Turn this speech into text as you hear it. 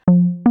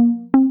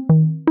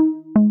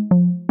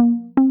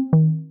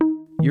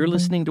You're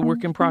listening to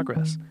Work in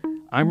Progress.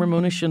 I'm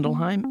Ramona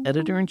Schindelheim,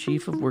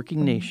 Editor-in-Chief of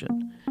Working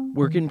Nation.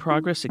 Work in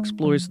Progress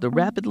explores the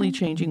rapidly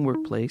changing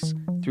workplace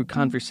through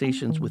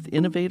conversations with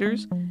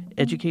innovators,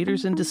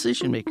 educators, and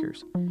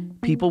decision-makers,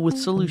 people with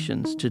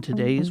solutions to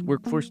today's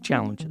workforce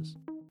challenges.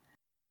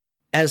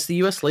 As the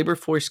U.S. labor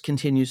force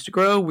continues to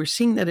grow, we're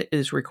seeing that it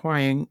is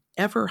requiring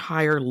ever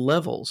higher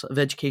levels of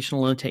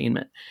educational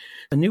attainment.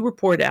 A new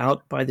report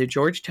out by the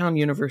Georgetown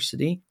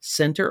University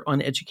Center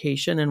on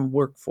Education and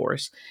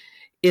Workforce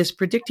is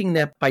predicting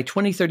that by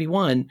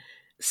 2031,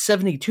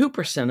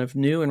 72% of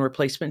new and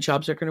replacement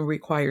jobs are going to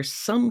require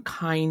some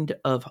kind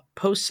of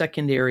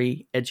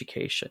post-secondary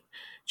education.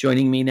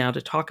 Joining me now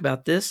to talk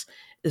about this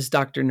is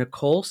Dr.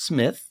 Nicole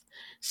Smith,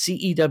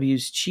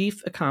 CEW's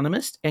chief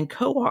economist and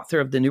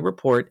co-author of the new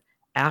report,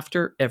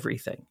 After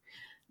Everything.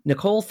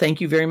 Nicole,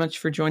 thank you very much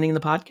for joining the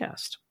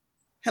podcast.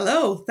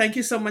 Hello. Thank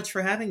you so much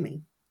for having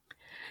me.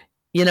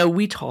 You know,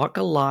 we talk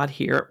a lot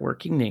here at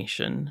Working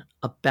Nation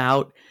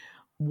about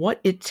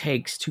what it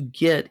takes to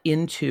get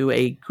into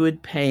a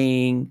good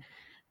paying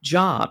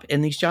job.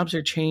 And these jobs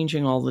are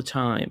changing all the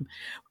time.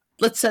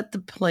 Let's set the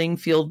playing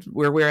field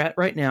where we're at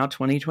right now,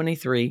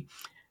 2023.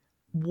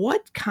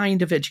 What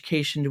kind of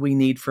education do we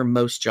need for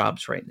most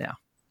jobs right now?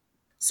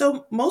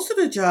 So most of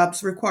the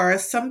jobs require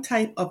some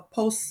type of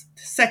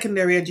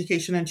post-secondary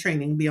education and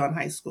training beyond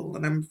high school.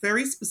 And I'm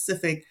very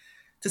specific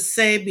to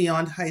say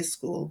beyond high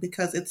school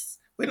because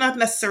we're not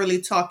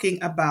necessarily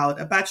talking about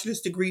a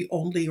bachelor's degree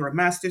only or a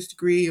master's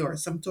degree or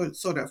some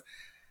sort of,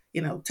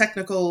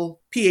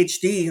 technical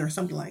PhD or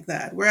something like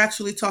that. We're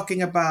actually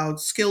talking about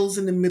skills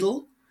in the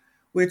middle.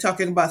 We're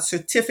talking about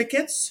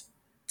certificates,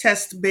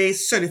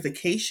 test-based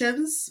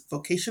certifications,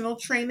 vocational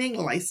training,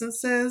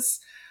 licenses,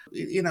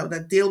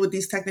 that deal with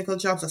these technical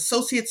jobs,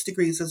 associate's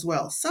degrees as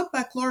well.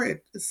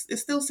 Sub-baccalaureate is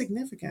still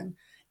significant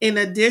in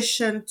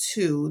addition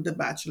to the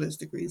bachelor's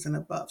degrees and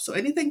above. So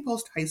anything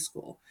post-high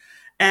school.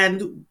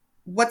 And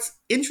what's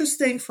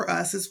interesting for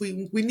us is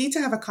we need to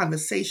have a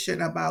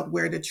conversation about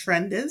where the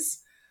trend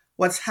is,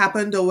 what's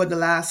happened over the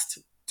last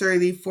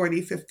 30,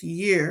 40, 50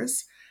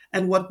 years,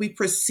 and what we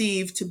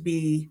perceive to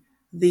be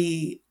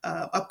the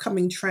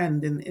upcoming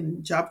trend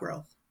in job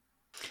growth.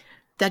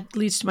 That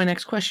leads to my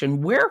next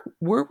question. Where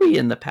were we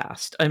in the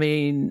past? I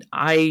mean,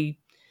 I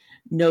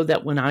know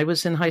that when I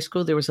was in high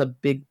school, there was a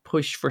big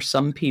push for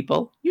some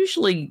people,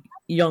 usually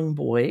young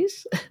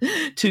boys,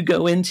 to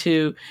go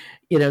into,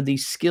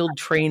 these skilled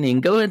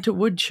training, go into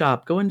wood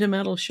shop, go into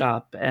metal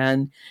shop.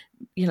 And,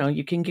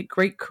 you can get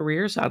great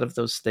careers out of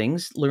those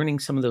things, learning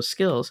some of those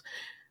skills.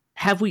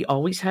 Have we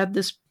always had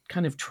this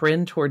kind of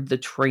trend toward the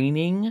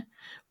training,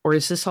 or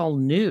is this all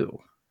new?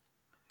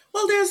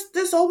 Well,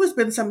 there's always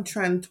been some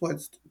trend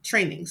towards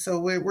training. So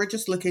we're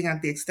just looking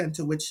at the extent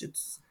to which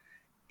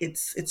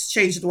it's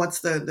changed.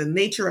 What's the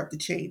nature of the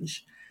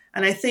change?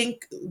 And I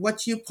think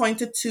what you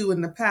pointed to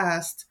in the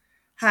past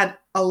had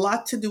a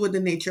lot to do with the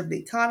nature of the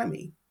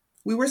economy.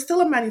 We were still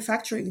a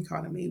manufacturing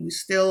economy. We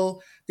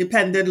still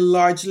depended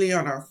largely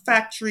on our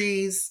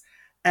factories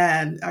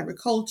and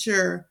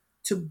agriculture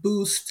to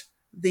boost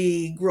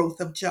the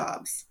growth of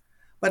jobs.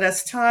 But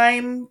as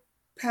time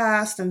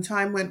passed and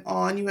time went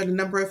on, you had a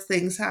number of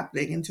things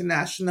happening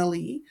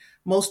internationally.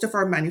 Most of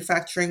our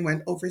manufacturing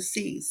went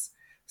overseas.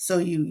 So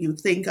you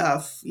think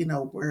of,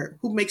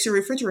 who makes your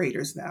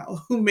refrigerators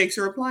now? Who makes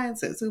your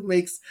appliances? Who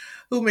makes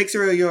your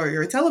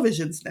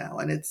televisions now?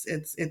 And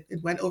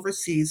it went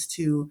overseas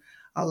to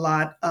a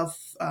lot of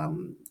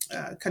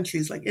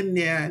countries like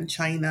India and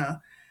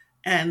China.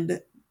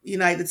 And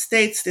United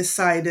States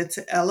decided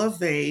to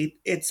elevate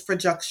its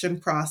production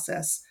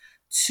process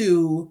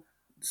to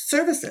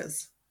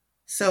services.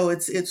 So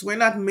it's we're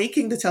not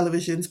making the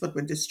televisions, but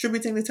we're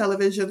distributing the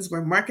televisions,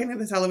 we're marketing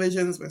the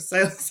televisions, we're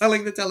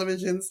selling the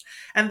televisions,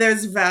 and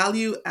there's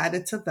value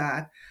added to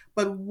that.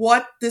 But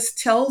what this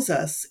tells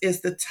us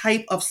is the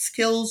type of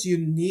skills you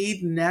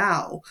need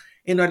now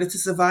in order to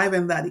survive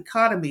in that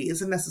economy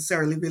isn't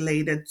necessarily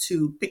related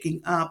to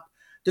picking up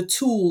the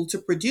tool to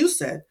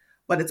produce it,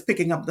 but it's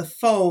picking up the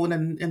phone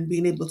and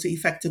being able to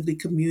effectively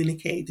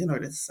communicate in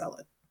order to sell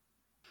it.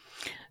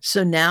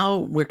 So now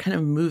we're kind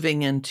of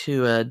moving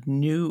into a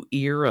new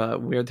era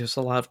where there's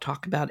a lot of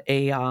talk about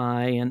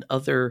AI and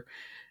other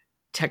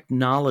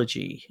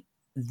technology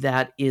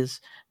that is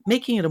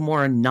making it a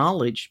more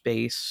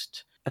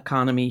knowledge-based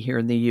economy here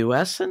in the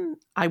US. And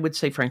I would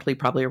say, frankly,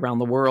 probably around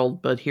the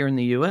world, but here in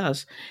the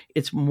US,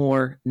 it's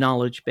more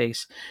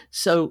knowledge-based.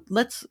 So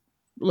let's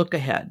look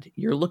ahead.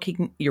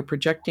 You're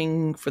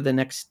projecting for the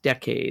next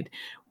decade.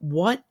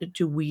 What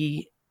do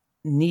we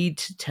need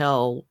to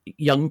tell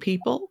young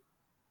people,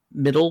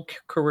 middle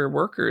career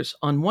workers,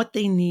 on what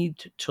they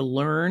need to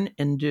learn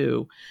and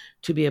do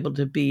to be able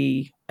to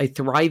be a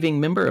thriving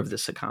member of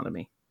this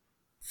economy?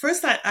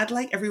 First, I'd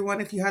like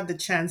everyone, if you have the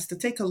chance, to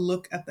take a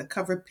look at the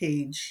cover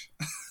page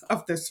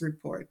of this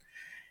report.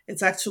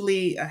 It's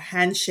actually a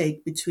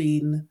handshake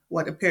between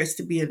what appears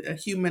to be a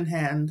human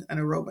hand and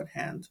a robot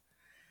hand.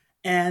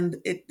 And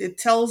it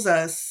tells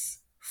us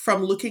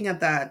from looking at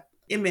that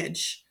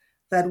image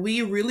that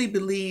we really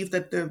believe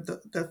that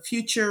the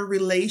future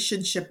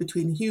relationship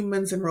between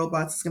humans and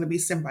robots is going to be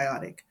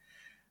symbiotic.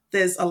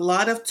 There's a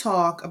lot of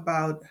talk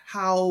about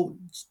how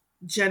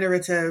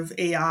generative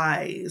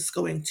AI is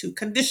going to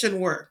condition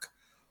work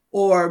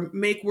or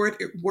make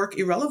work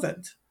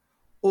irrelevant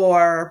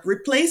or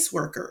replace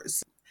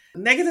workers.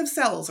 Negative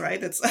sells,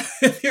 right? It's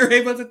if you're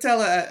able to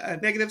tell a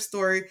negative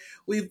story,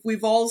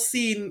 we've all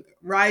seen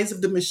Rise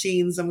of the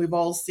Machines, and we've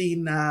all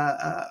seen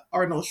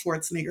Arnold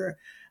Schwarzenegger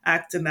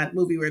act in that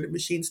movie where the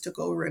machines took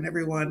over and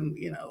everyone,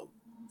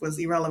 was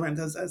irrelevant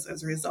as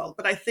a result.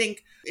 But I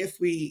think if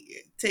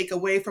we take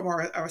away from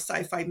our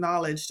sci-fi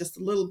knowledge just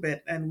a little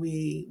bit and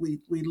we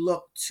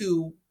look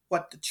to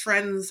what the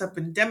trends have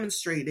been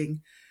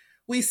demonstrating,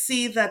 we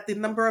see that the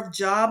number of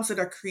jobs that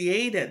are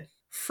created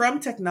from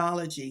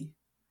technology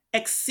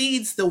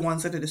exceeds the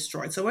ones that are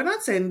destroyed. So we're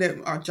not saying that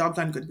our jobs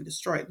aren't going to be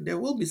destroyed. There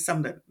will be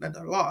some that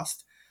are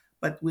lost,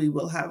 but we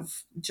will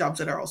have jobs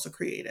that are also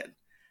created.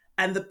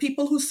 And the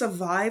people who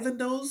survive in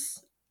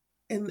those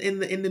in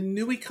the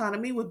new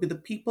economy would be the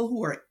people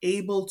who are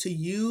able to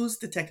use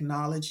the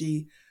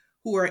technology,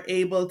 who are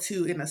able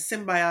to, in a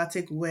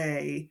symbiotic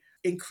way,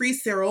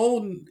 increase their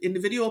own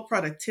individual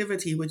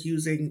productivity with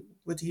using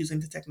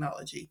the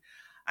technology.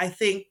 I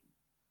think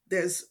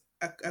there's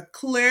a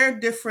clear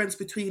difference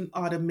between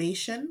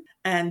automation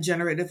and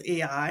generative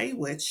AI,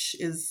 which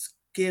is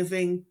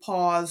giving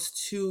pause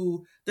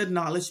to the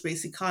knowledge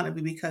based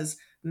economy, because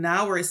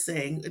now we're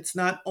saying it's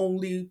not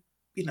only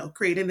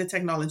creating the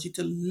technology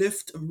to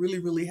lift a really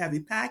really heavy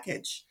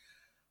package,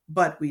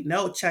 but we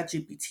know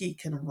ChatGPT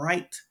can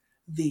write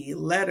the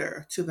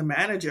letter to the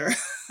manager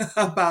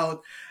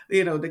about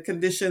the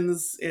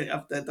conditions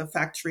of the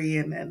factory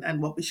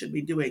and what we should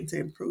be doing to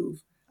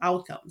improve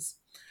outcomes.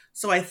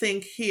 So I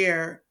think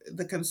here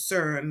the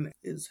concern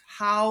is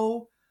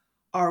how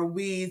are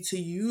we to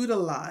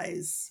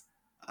utilize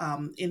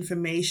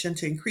information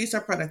to increase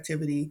our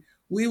productivity.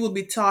 We will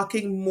be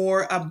talking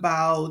more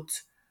about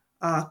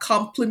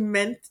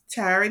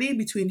complementarity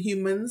between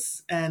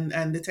humans and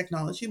the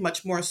technology,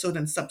 much more so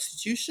than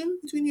substitution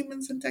between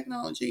humans and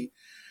technology.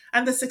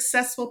 And the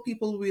successful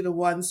people will be the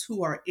ones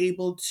who are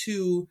able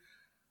to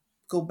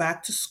go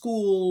back to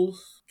school,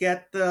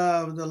 get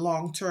the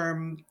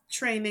long-term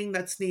training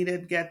that's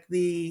needed, get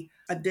the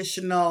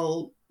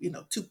additional,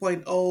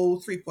 2.0,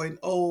 3.0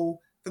 for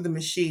the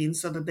machine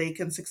so that they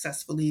can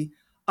successfully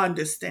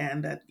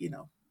understand that,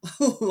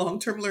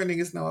 long-term learning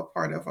is now a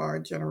part of our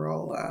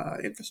general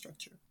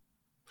infrastructure.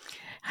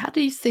 How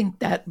do you think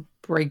that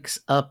breaks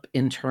up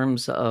in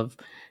terms of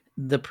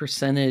the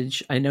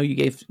percentage? I know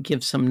you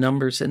give some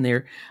numbers in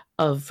there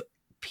of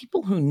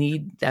people who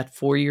need that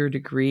 4-year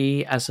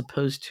degree as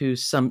opposed to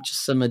some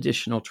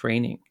additional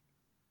training.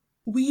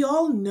 We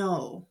all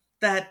know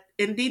that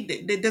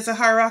indeed there's a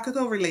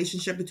hierarchical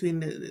relationship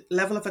between the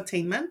level of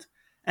attainment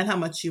and how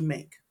much you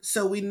make.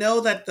 So we know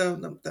that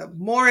the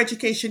more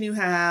education you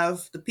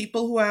have, the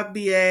people who have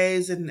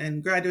BAs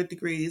and graduate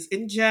degrees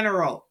in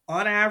general,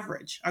 on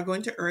average, are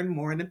going to earn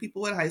more than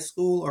people with high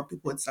school or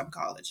people with some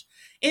college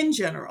in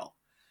general.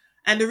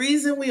 And the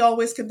reason we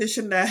always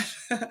condition that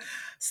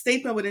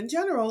statement with in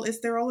general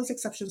is there are always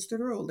exceptions to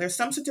the rule. There's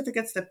some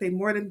certificates that pay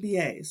more than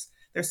BAs.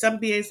 There's some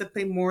BAs that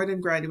pay more than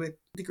graduate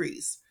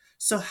degrees.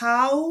 So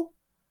how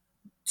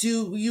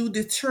do you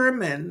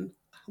determine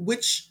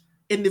which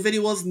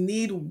individuals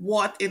need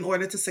what in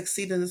order to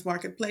succeed in this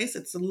marketplace?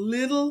 It's a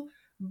little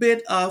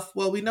bit of,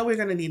 well, we know we're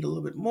going to need a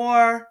little bit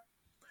more.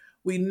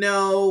 We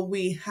know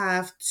we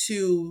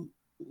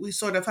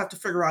sort of have to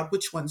figure out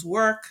which ones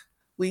work.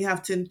 We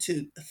have to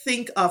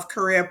think of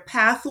career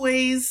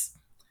pathways,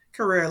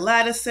 career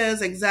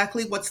lattices,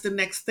 exactly what's the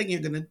next thing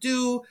you're going to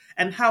do,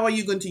 and how are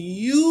you going to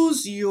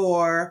use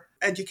your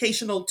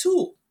educational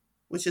tool,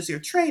 which is your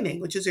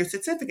training, which is your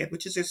certificate,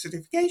 which is your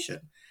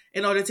certification,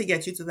 in order to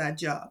get you to that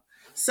job.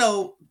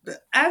 So the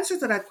answer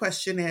to that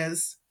question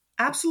is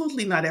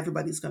absolutely not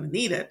everybody's going to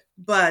need it,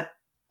 but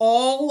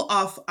all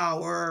of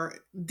our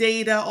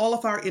data, all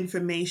of our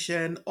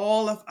information,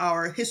 all of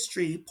our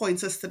history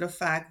points us to the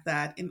fact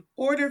that in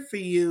order for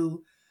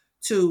you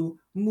to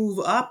move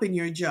up in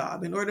your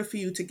job, in order for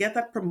you to get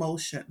that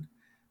promotion,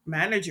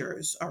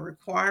 managers are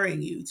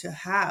requiring you to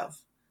have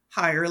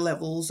higher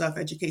levels of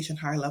education,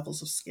 higher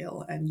levels of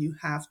skill, and you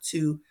have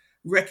to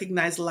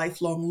recognize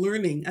lifelong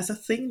learning as a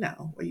thing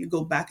now, where you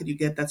go back and you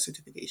get that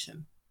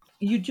certification.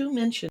 You do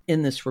mention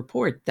in this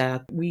report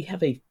that we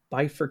have a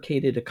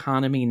bifurcated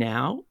economy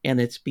now, and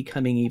it's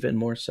becoming even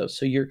more so.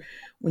 So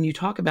when you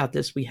talk about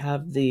this, we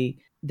have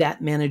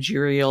that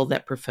managerial,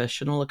 that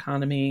professional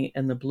economy,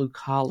 and the blue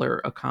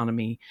collar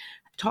economy.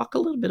 Talk a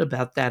little bit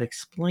about that.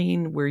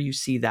 Explain where you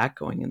see that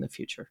going in the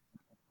future.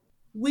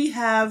 We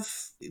have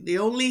the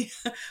only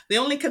the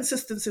only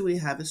consistency we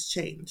have is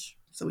change.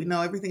 So we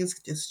know everything is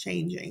just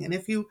changing. And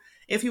if you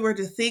were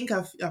to think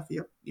of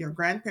your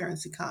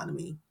grandparents'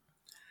 economy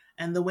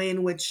and the way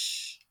in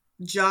which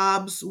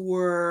jobs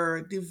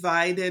were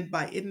divided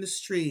by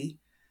industry,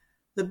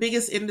 the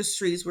biggest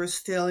industries were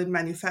still in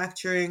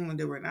manufacturing, when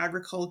they were in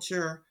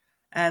agriculture,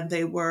 and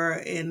they were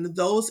in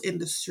those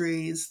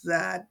industries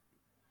that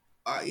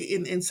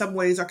in some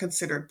ways are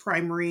considered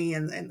primary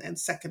and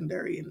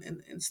secondary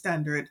in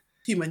standard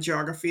human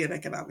geography and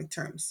economic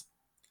terms.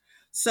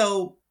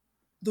 So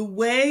the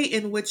way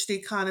in which the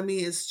economy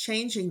is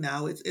changing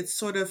now, it's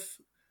sort of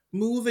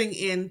moving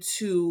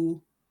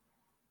into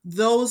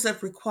those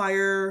that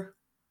require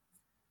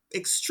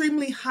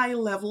extremely high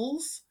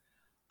levels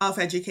of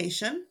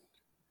education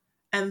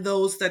and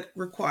those that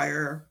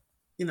require,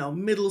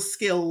 middle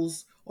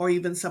skills or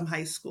even some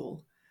high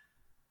school.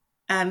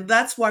 And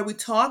that's why we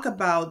talk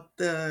about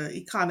the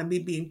economy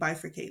being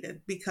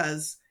bifurcated,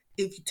 because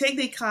if you take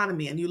the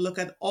economy and you look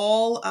at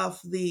all of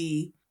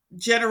the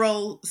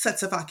general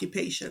sets of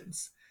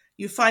occupations,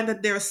 you find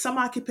that there are some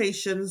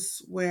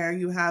occupations where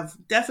you have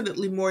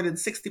definitely more than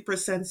 60%,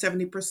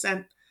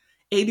 70%,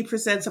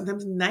 80%,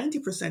 sometimes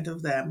 90%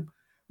 of them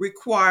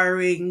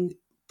requiring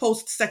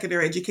post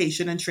secondary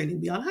education and training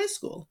beyond high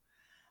school.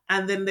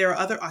 And then there are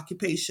other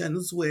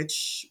occupations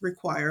which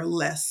require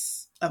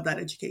less of that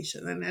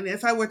education. And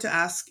if I were to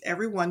ask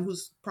everyone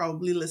who's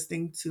probably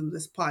listening to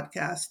this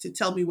podcast to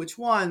tell me which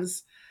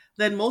ones,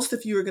 then most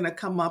of you are going to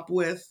come up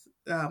with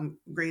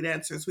great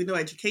answers. We know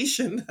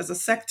education as a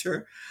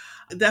sector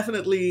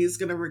definitely is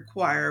going to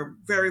require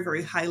very,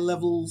 very high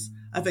levels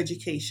of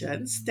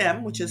education.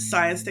 STEM, which is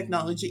science,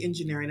 technology,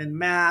 engineering, and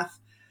math,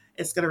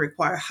 it's going to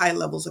require high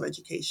levels of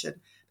education.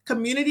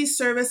 Community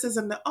services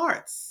and the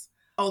arts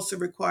also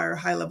require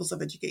high levels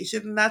of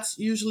education. And that's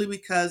usually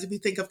because if you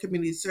think of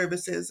community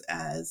services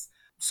as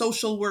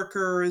social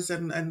workers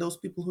and those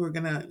people who are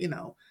going to,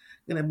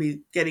 going to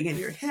be getting in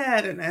your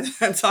head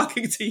and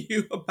talking to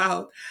you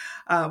about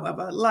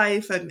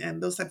life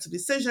and those types of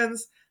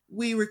decisions,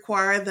 we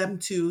require them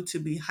to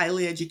be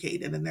highly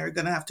educated, and they're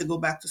going to have to go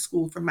back to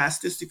school for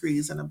master's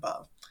degrees and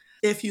above.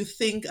 If you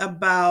think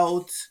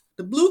about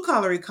the blue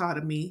collar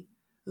economy,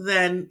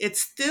 then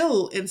it's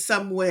still in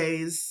some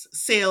ways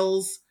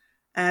sales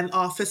and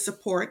office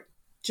support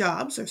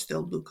jobs are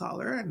still blue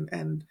collar,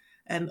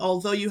 and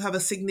although you have a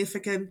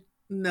significant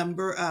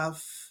number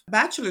of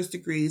bachelor's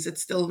degrees,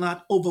 it's still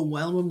not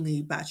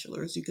overwhelmingly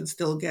bachelor's. You can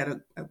still get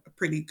a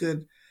pretty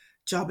good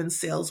job in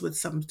sales with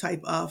some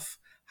type of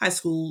high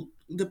school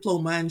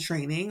diploma and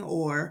training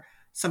or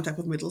some type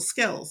of middle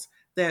skills.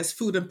 There's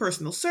food and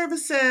personal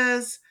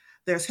services,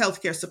 there's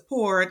healthcare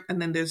support, and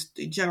then there's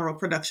the general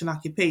production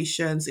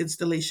occupations,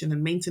 installation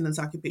and maintenance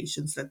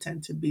occupations that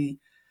tend to be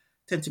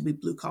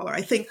blue collar.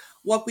 I think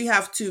what we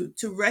have to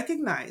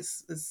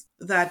recognize is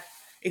that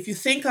if you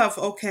think of,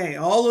 okay,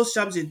 all those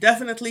jobs, you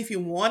definitely, if you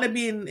want to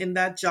be in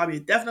that job,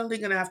 you're definitely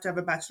going to have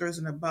a bachelor's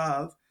and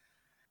above.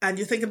 And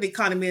you think of the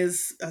economy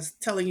as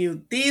telling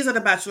you, these are the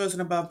bachelor's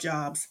and above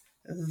jobs.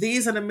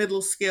 These are the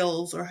middle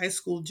skills or high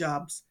school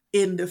jobs.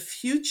 In the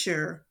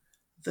future,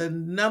 the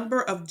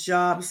number of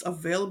jobs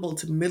available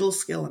to middle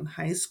skill and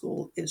high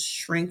school is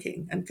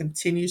shrinking and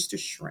continues to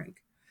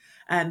shrink.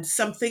 And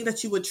something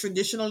that you would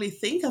traditionally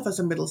think of as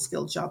a middle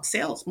skill job,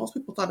 sales. Most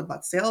people thought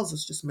about sales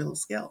as just middle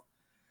skill.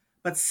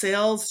 But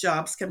sales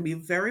jobs can be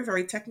very,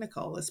 very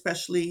technical,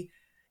 especially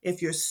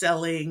if you're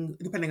selling,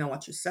 depending on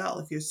what you sell,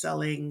 if you're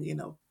selling,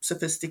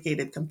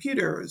 sophisticated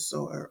computers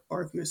or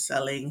if you're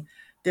selling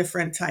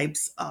different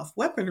types of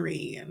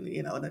weaponry and,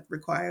 that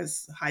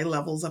requires high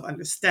levels of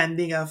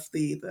understanding of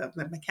the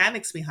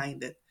mechanics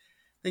behind it,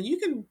 then you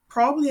can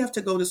probably have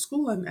to go to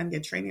school and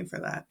get training for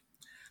that.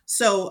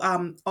 So,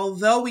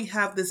 although we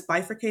have this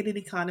bifurcated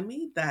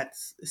economy that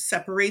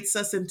separates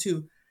us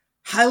into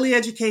highly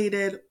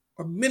educated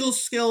or middle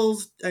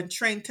skills and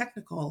trained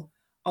technical,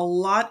 a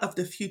lot of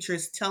the future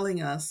is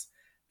telling us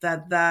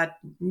that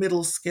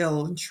middle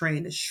skill and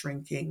train is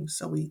shrinking.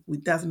 So we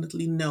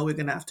definitely know we're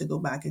going to have to go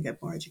back and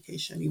get more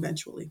education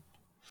eventually.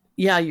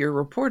 Yeah, your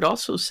report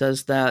also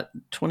says that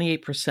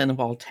 28% of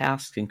all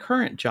tasks in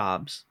current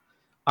jobs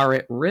are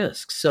at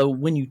risk. So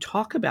when you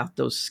talk about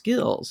those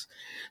skills,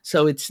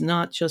 so it's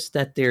not just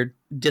that they're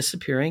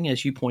disappearing,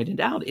 as you pointed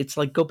out, it's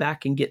like go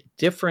back and get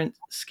different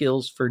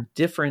skills for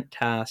different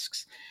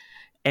tasks.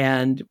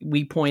 And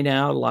we point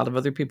out, a lot of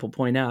other people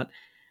point out,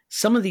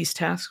 some of these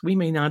tasks we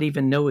may not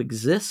even know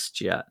exist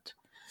yet.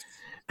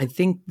 I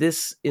think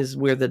this is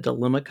where the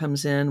dilemma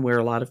comes in, where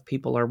a lot of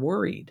people are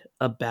worried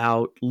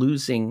about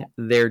losing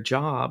their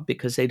job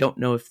because they don't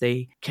know if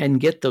they can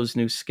get those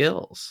new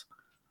skills.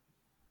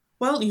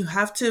 Well, you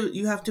have to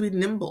be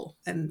nimble.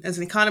 And as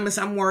an economist,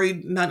 I'm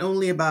worried not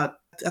only about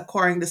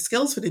acquiring the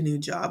skills for the new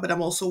job, but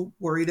I'm also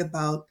worried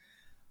about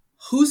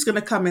who's going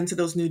to come into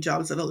those new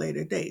jobs at a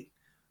later date.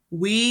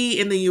 We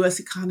in the US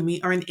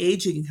economy are an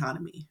aging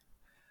economy.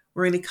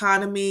 We're an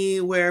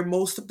economy where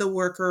most of the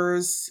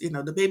workers,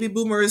 the baby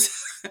boomers,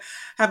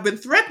 have been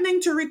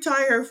threatening to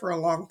retire for a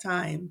long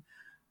time.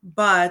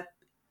 But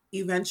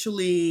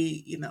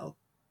eventually,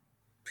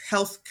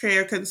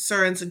 healthcare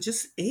concerns and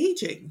just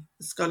aging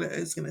is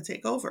gonna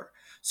take over.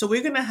 So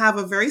we're gonna have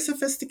a very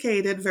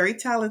sophisticated, very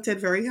talented,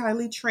 very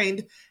highly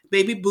trained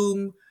baby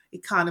boom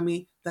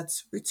economy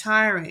that's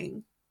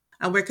retiring.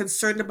 And we're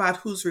concerned about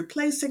who's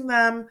replacing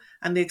them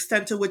and the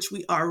extent to which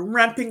we are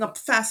ramping up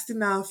fast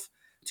enough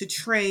to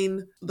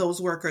train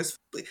those workers.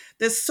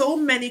 There's so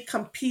many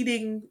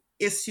competing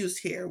issues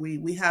here.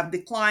 We have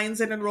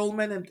declines in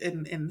enrollment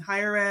in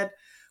higher ed.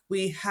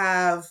 We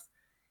have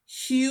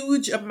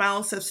huge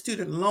amounts of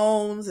student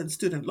loans and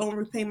student loan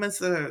repayments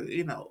that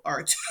are,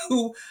 are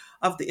two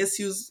of the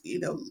issues,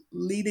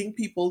 leading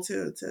people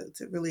to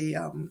really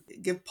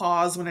give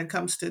pause when it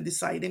comes to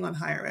deciding on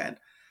higher ed.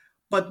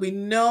 But we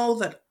know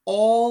that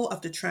all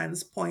of the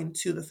trends point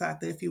to the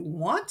fact that if you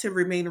want to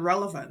remain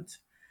relevant,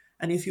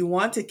 and if you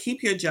want to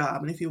keep your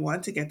job, and if you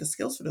want to get the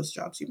skills for those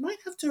jobs, you might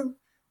have to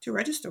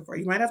register for it.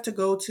 You might have to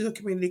go to a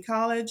community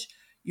college.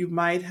 You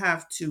might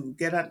have to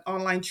get an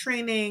online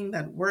training,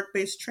 that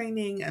work-based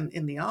training, and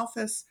in the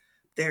office.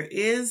 There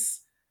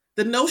is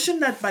the notion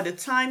that by the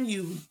time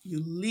you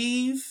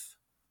leave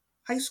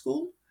high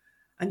school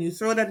and you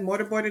throw that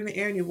mortarboard in the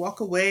air and you walk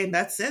away and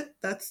that's it,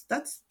 that's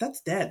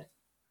dead.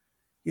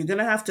 You're going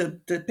to have to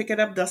pick it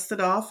up, dust it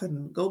off,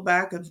 and go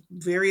back at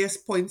various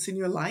points in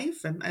your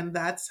life. And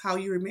that's how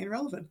you remain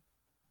relevant.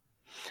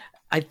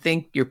 I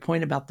think your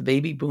point about the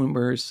baby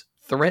boomers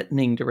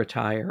threatening to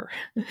retire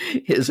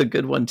is a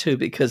good one too,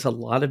 because a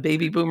lot of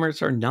baby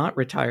boomers are not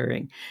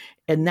retiring.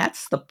 And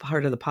that's the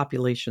part of the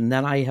population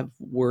that I have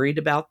worried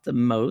about the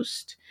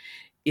most.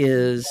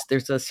 Is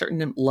there's a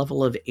certain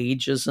level of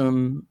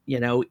ageism,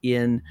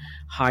 in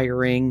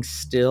hiring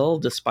still,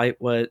 despite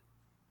what,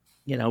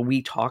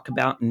 we talk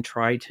about and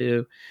try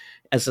to,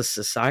 as a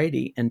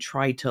society, and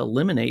try to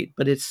eliminate,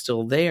 but it's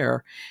still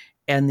there.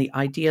 And the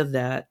idea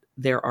that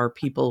there are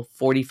people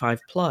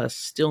 45 plus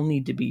still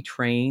need to be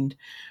trained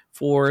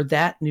for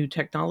that new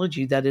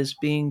technology that is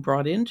being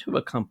brought into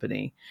a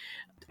company.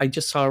 I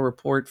just saw a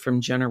report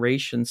from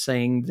Generation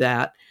saying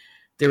that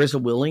there is a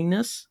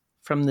willingness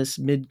from this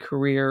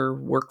mid-career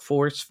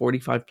workforce,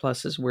 45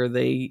 plus is where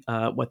they,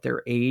 what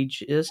their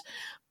age is.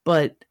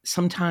 But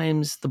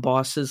sometimes the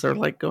bosses are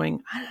like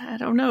going, I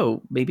don't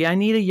know, maybe I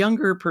need a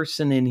younger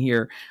person in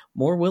here,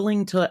 more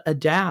willing to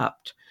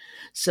adapt.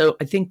 So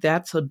I think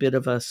that's a bit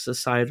of a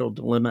societal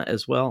dilemma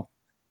as well.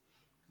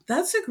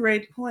 That's a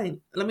great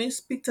point. Let me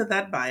speak to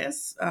that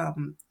bias.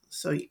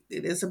 So it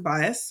is a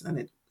bias, and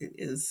it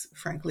is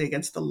frankly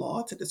against the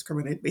law to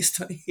discriminate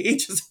based on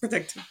age as a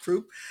protected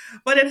group,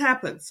 but it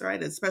happens,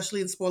 right?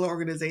 Especially in smaller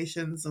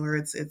organizations where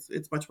it's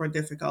much more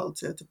difficult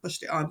to push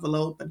the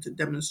envelope and to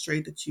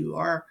demonstrate that you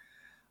are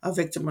a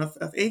victim of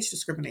age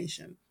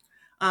discrimination.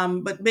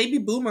 But baby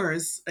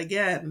boomers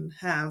again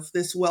have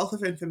this wealth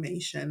of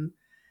information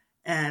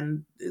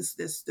and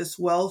this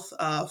wealth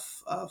of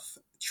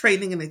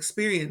training and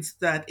experience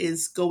that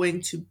is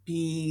going to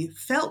be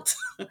felt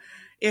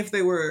if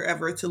they were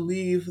ever to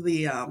leave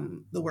the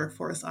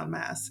workforce en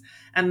masse.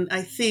 And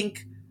I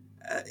think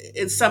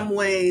in some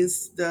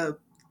ways the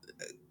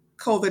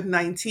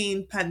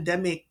COVID-19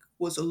 pandemic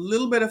was a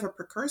little bit of a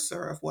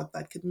precursor of what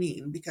that could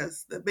mean,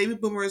 because the baby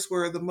boomers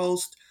were the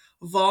most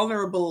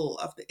vulnerable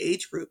of the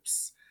age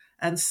groups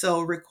and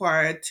so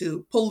required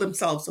to pull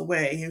themselves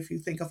away. If you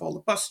think of all the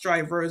bus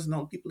drivers and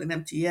all the people in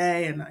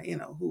MTA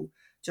and who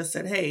just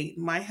said, "Hey,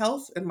 my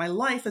health and my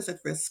life is at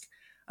risk.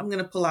 I'm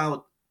going to pull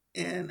out,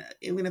 and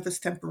even if it's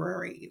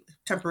temporarily."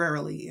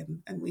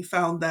 And we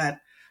found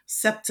that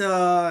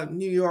SEPTA,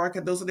 New York,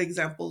 and those are the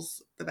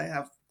examples that I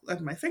have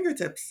at my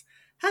fingertips,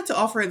 had to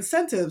offer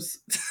incentives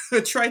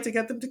to try to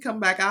get them to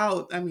come back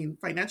out. I mean,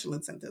 financial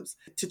incentives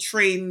to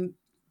train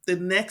the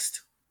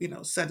next,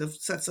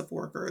 sets of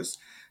workers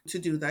to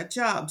do that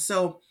job.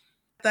 So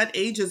that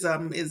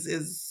ageism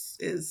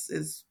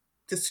is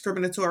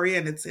discriminatory,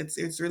 and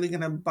it's really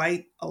going to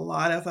bite a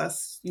lot of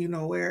us,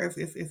 where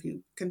if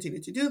you continue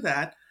to do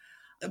that.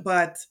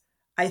 But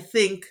I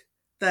think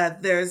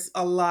that there's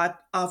a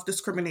lot of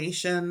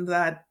discrimination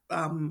that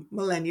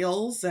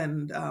millennials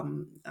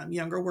and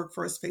younger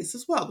workforce face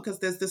as well, because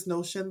there's this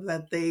notion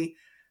that they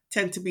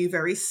tend to be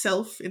very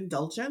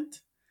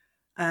self-indulgent,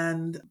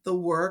 and the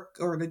work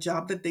or the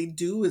job that they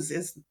do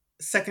is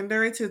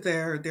secondary to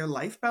their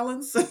life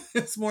balance.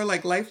 It's more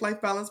like life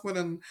balance more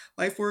than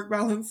life work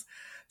balance.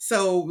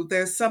 So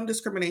there's some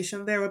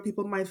discrimination there where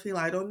people might feel,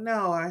 I don't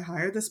know, I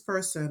hired this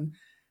person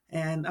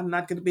and I'm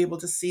not going to be able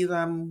to see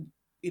them,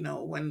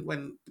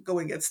 when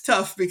going gets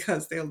tough,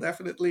 because they'll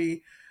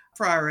definitely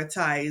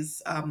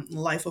prioritize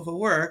life over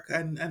work.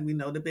 And we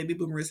know the baby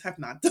boomers have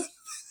not done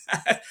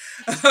that.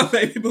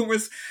 Baby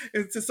boomers,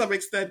 to some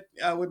extent,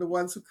 were the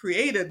ones who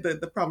created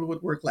the problem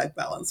with work-life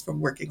balance,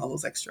 from working all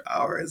those extra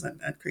hours and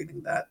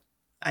creating that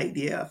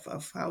idea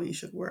of how you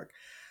should work.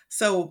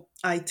 So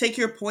I take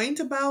your point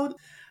about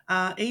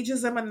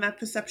ageism and that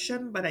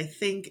perception, but I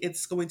think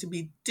it's going to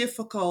be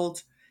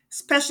difficult,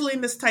 especially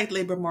in this tight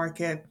labor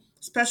market,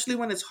 especially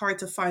when it's hard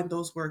to find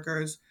those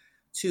workers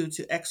to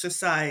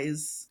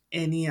exercise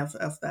any of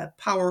that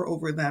power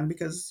over them,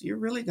 because you're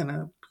really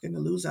gonna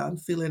lose out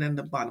and feel it in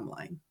the bottom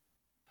line.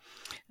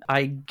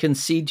 I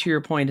concede to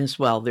your point as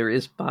well. There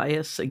is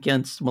bias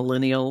against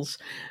millennials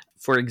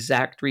for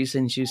exact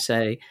reasons you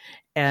say.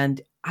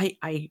 And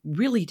I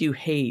really do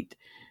hate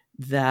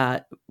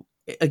that,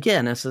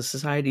 again, as a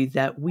society,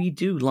 that we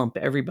do lump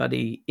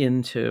everybody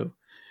into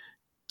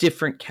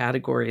different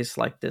categories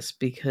like this,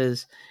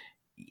 because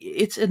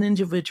it's an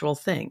individual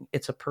thing.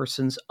 It's a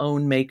person's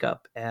own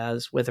makeup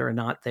as whether or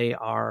not they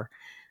are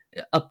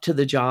up to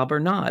the job or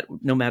not,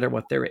 no matter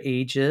what their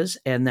age is,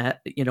 and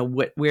that,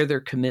 where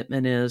their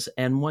commitment is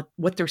and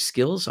what their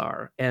skills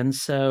are. And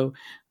so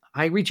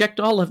I reject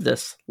all of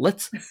this.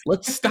 Let's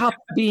stop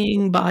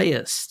being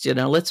biased.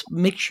 Let's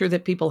make sure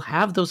that people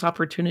have those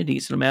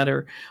opportunities no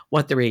matter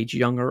what their age,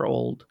 young or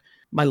old.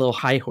 My little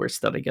high horse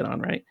that I get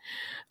on, right?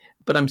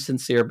 But I'm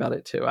sincere about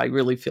it too. I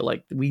really feel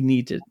like we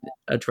need to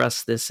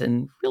address this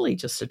and really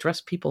just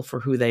address people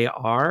for who they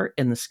are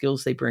and the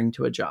skills they bring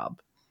to a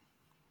job.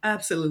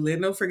 Absolutely.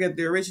 And don't forget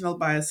the original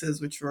biases,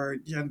 which were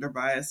gender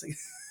bias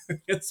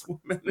against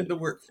women in the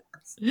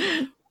workforce.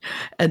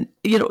 And,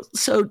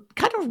 so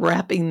kind of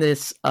wrapping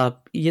this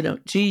up,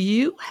 do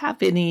you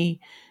have any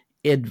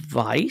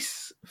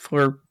advice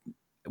for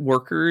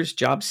workers,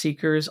 job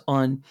seekers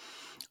on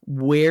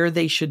where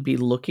they should be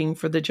looking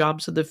for the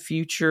jobs of the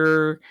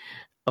future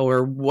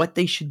or what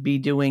they should be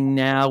doing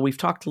now? We've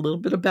talked a little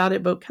bit about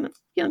it, but kind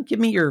of, give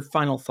me your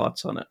final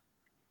thoughts on it.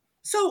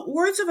 So,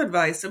 words of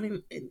advice. I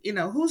mean,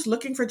 who's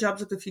looking for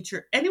jobs of the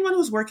future? Anyone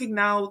who's working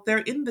now, they're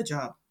in the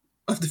job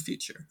of the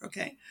future.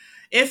 Okay.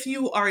 If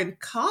you are in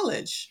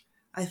college,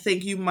 I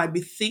think you might be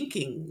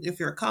thinking,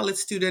 if you're a college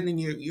student and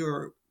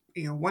you're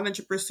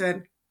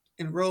 100%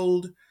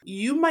 enrolled,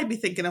 you might be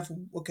thinking of,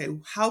 okay,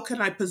 how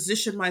can I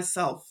position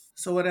myself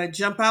so when I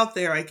jump out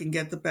there, I can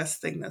get the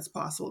best thing that's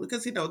possible?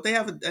 Because, they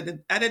have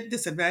an added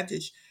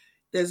disadvantage.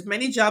 There's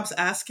many jobs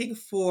asking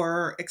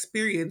for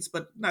experience,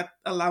 but not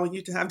allowing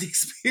you to have the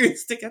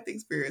experience to get the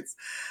experience.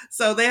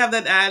 So they have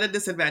that added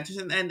disadvantage.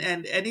 And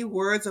any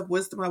words of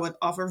wisdom I would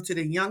offer to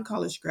the young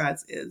college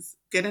grads is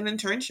get an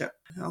internship,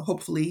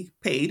 hopefully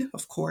paid,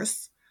 of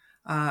course,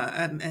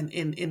 and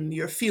in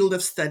your field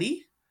of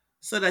study,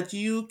 so that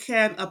you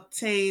can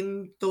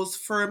obtain those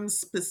firm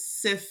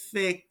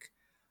specific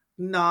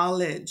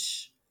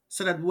knowledge,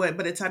 so that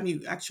by the time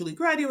you actually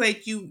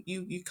graduate,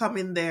 you come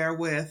in there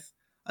with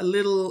a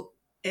little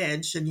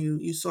edge, and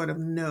you sort of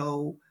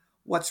know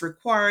what's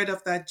required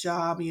of that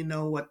job,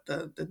 what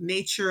the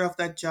nature of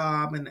that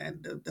job, and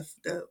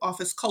the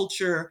office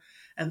culture,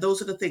 and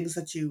those are the things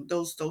that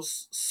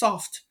those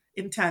soft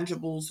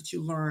intangibles that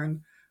you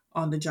learn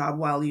on the job,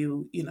 while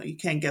you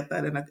can't get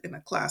that in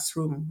a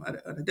classroom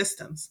at a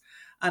distance.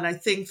 And I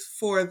think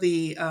for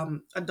the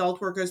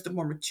adult workers, the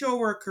more mature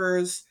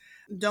workers,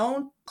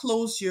 don't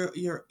close your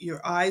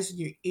eyes and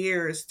your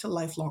ears to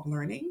lifelong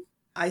learning.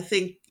 I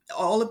think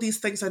all of these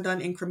things are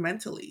done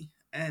incrementally,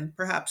 and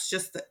perhaps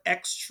just the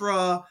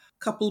extra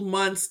couple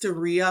months to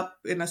re-up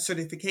in a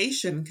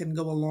certification can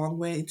go a long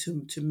way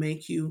to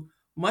make you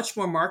much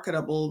more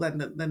marketable than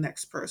the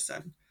next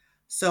person.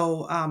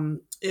 So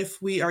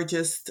if we are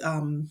just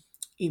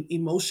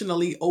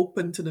emotionally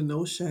open to the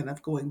notion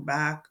of going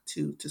back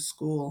to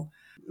school,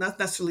 not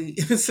necessarily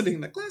sitting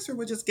in the classroom,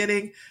 but just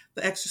getting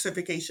the extra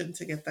certification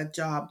to get that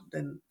job,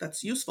 then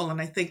that's useful. And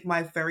I think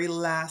my very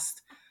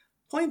last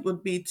point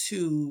would be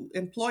to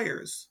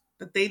employers,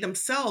 that they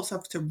themselves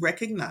have to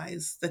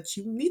recognize that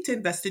you need to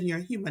invest in your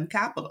human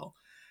capital.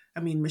 I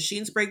mean,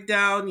 machines break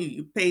down,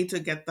 you pay to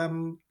get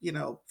them,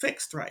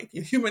 fixed, right?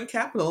 Your human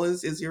capital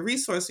is your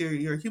resource,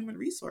 your human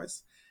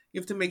resource. You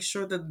have to make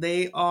sure that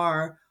they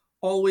are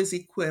always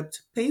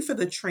equipped, pay for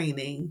the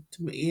training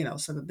to,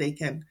 so that they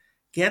can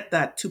get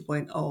that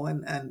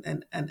 2.0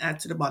 and add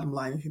to the bottom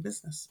line of your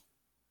business.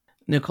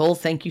 Nicole,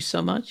 thank you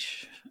so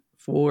much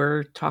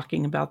for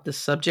talking about this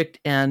subject,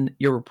 and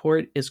your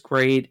report is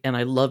great, and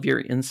I love your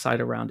insight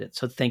around it.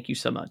 So thank you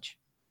so much.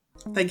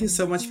 Thank you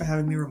so much for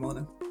having me,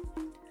 Ramona.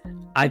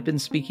 I've been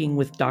speaking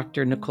with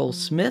Dr. Nicole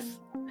Smith,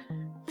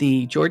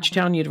 the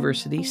Georgetown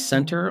University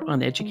Center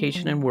on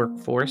Education and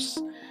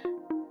Workforce,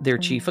 their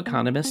chief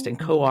economist and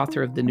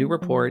co-author of the new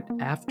report,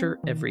 After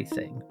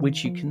Everything,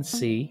 which you can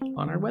see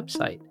on our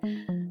website.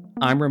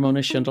 I'm Ramona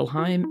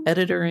Schindelheim,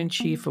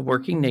 editor-in-chief of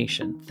Working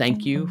Nation.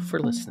 Thank you for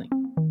listening.